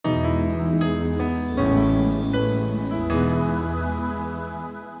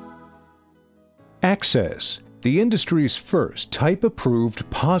ACSES, the industry's first type-approved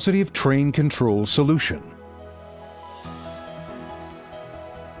positive train control solution.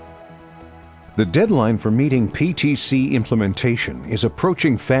 The deadline for meeting PTC implementation is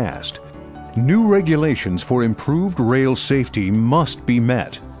approaching fast. New regulations for improved rail safety must be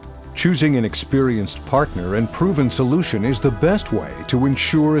met. Choosing an experienced partner and proven solution is the best way to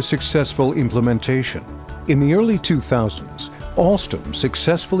ensure a successful implementation. In the early 2000s, Alstom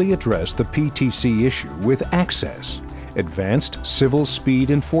successfully addressed the PTC issue with ACSES, Advanced Civil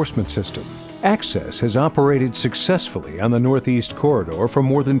Speed Enforcement System. ACSES has operated successfully on the Northeast Corridor for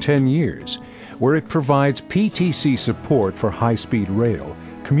more than 10 years, where it provides PTC support for high-speed rail,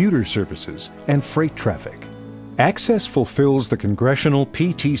 commuter services, and freight traffic. ACSES fulfills the congressional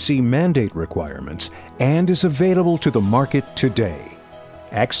PTC mandate requirements and is available to the market today.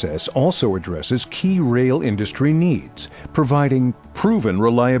 ACSES also addresses key rail industry needs, providing proven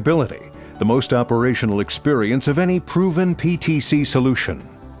reliability, the most operational experience of any proven PTC solution.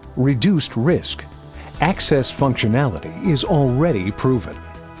 Reduced risk. ACSES functionality is already proven.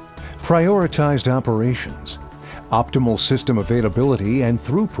 Prioritized operations. Optimal system availability and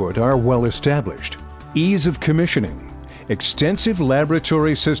throughput are well established. Ease of commissioning. Extensive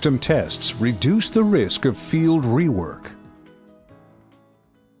laboratory system tests reduce the risk of field rework.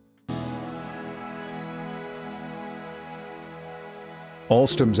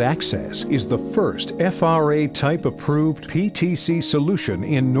 Alstom's ACSES is the first FRA type-approved PTC solution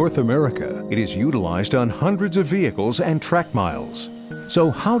in North America. It is utilized on hundreds of vehicles and track miles. So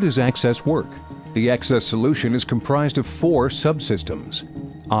how does ACSES work? The ACSES solution is comprised of 4 subsystems: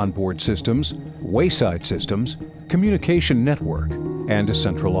 onboard systems, wayside systems, communication network, and a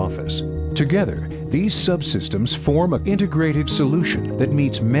central office. Together, these subsystems form an integrated solution that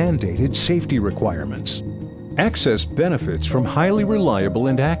meets mandated safety requirements. ACSES benefits from highly reliable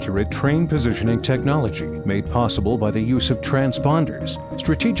and accurate train positioning technology made possible by the use of transponders.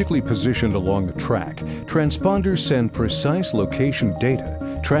 Strategically positioned along the track, transponders send precise location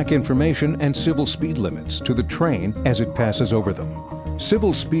data, track information, and civil speed limits to the train as it passes over them.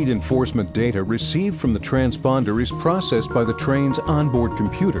 Civil speed enforcement data received from the transponder is processed by the train's onboard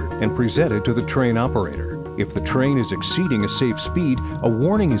computer and presented to the train operator. If the train is exceeding a safe speed, a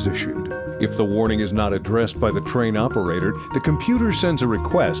warning is issued. If the warning is not addressed by the train operator, the computer sends a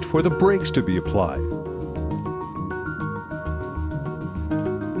request for the brakes to be applied.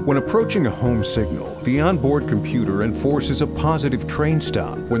 When approaching a home signal, the onboard computer enforces a positive train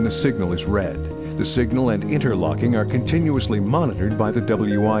stop when the signal is red. The signal and interlocking are continuously monitored by the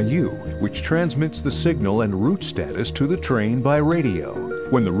WIU, which transmits the signal and route status to the train by radio.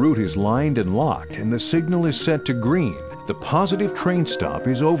 When the route is lined and locked and the signal is set to green, the positive train stop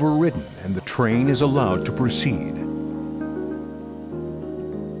is overridden and the train is allowed to proceed.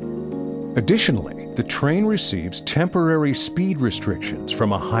 Additionally, the train receives temporary speed restrictions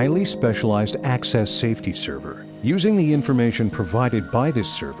from a highly specialized ACSES safety server. Using the information provided by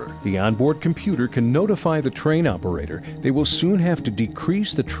this server, the onboard computer can notify the train operator they will soon have to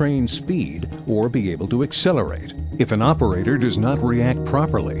decrease the train's speed or be able to accelerate. If an operator does not react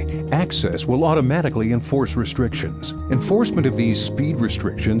properly, ACSES will automatically enforce restrictions. Enforcement of these speed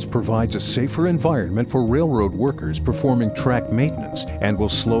restrictions provides a safer environment for railroad workers performing track maintenance and will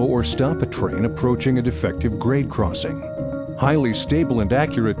slow or stop a train approaching a defective grade crossing. Highly stable and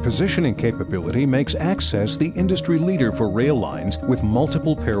accurate positioning capability makes ACSES the industry leader for rail lines with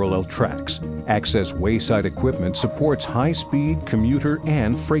multiple parallel tracks. ACSES wayside equipment supports high-speed, commuter,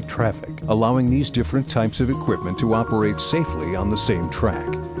 and freight traffic, allowing these different types of equipment to operate safely on the same track.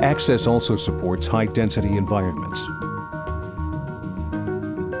 ACSES also supports high-density environments.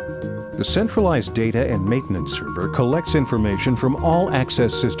 The centralized data and maintenance server collects information from all ACSES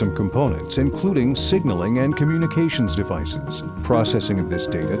system components, including signaling and communications devices. Processing of this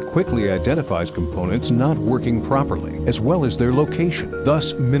data quickly identifies components not working properly, as well as their location,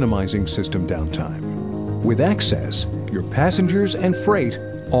 thus minimizing system downtime. With ACSES, your passengers and freight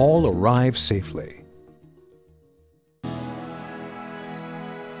all arrive safely.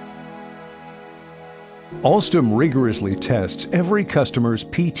 Alstom rigorously tests every customer's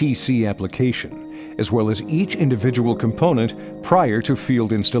PTC application, as well as each individual component prior to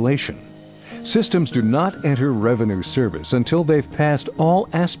field installation. Systems do not enter revenue service until they've passed all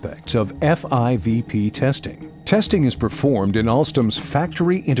aspects of FIVP testing. Testing is performed in Alstom's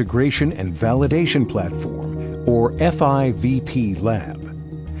Factory Integration and Validation Platform, or FIVP Lab.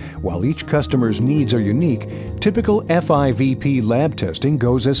 While each customer's needs are unique, typical FIVP lab testing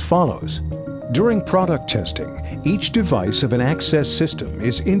goes as follows. During product testing, each device of an ACSES system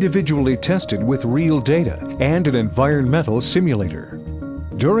is individually tested with real data and an environmental simulator.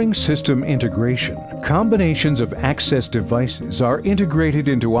 During system integration, combinations of access devices are integrated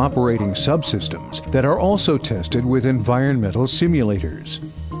into operating subsystems that are also tested with environmental simulators.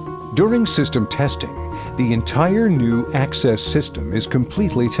 During system testing, the entire new ACSES system is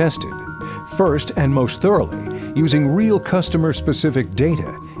completely tested, first and most thoroughly using real customer-specific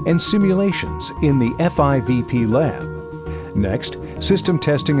data and simulations in the FIVP lab. Next, system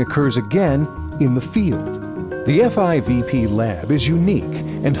testing occurs again in the field. The FIVP lab is unique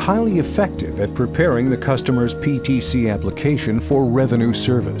and highly effective at preparing the customer's PTC application for revenue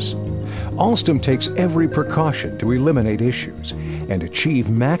service. Alstom takes every precaution to eliminate issues and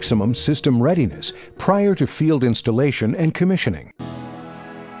achieve maximum system readiness prior to field installation and commissioning.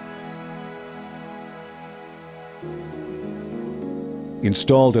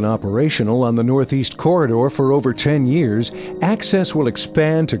 Installed and operational on the Northeast Corridor for over 10 years, ACSES will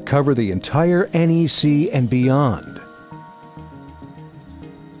expand to cover the entire NEC and beyond.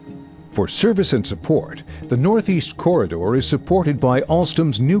 For service and support, the Northeast Corridor is supported by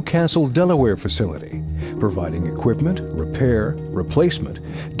Alstom's Newcastle, Delaware facility, providing equipment, repair, replacement,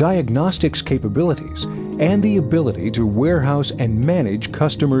 diagnostics capabilities, and the ability to warehouse and manage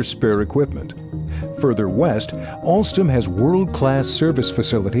customer spare equipment. Further west, Alstom has world-class service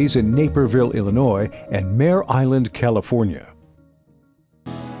facilities in Naperville, Illinois, and Mare Island, California.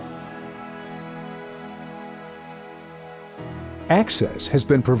 ACSES has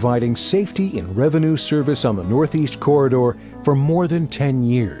been providing safety in revenue service on the Northeast Corridor for more than 10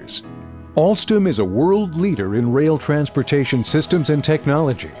 years. Alstom is a world leader in rail transportation systems and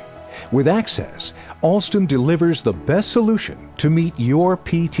technology. With ACSES, Alstom delivers the best solution to meet your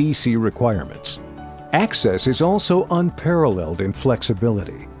PTC requirements. ACSES is also unparalleled in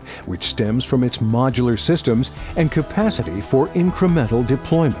flexibility, which stems from its modular systems and capacity for incremental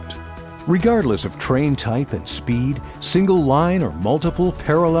deployment. Regardless of train type and speed, single line or multiple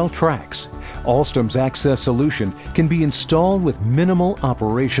parallel tracks, Alstom's ACSES solution can be installed with minimal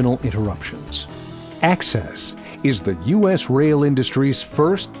operational interruptions. ACSES is the U.S. rail industry's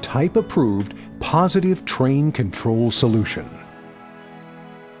first type-approved positive train control solution.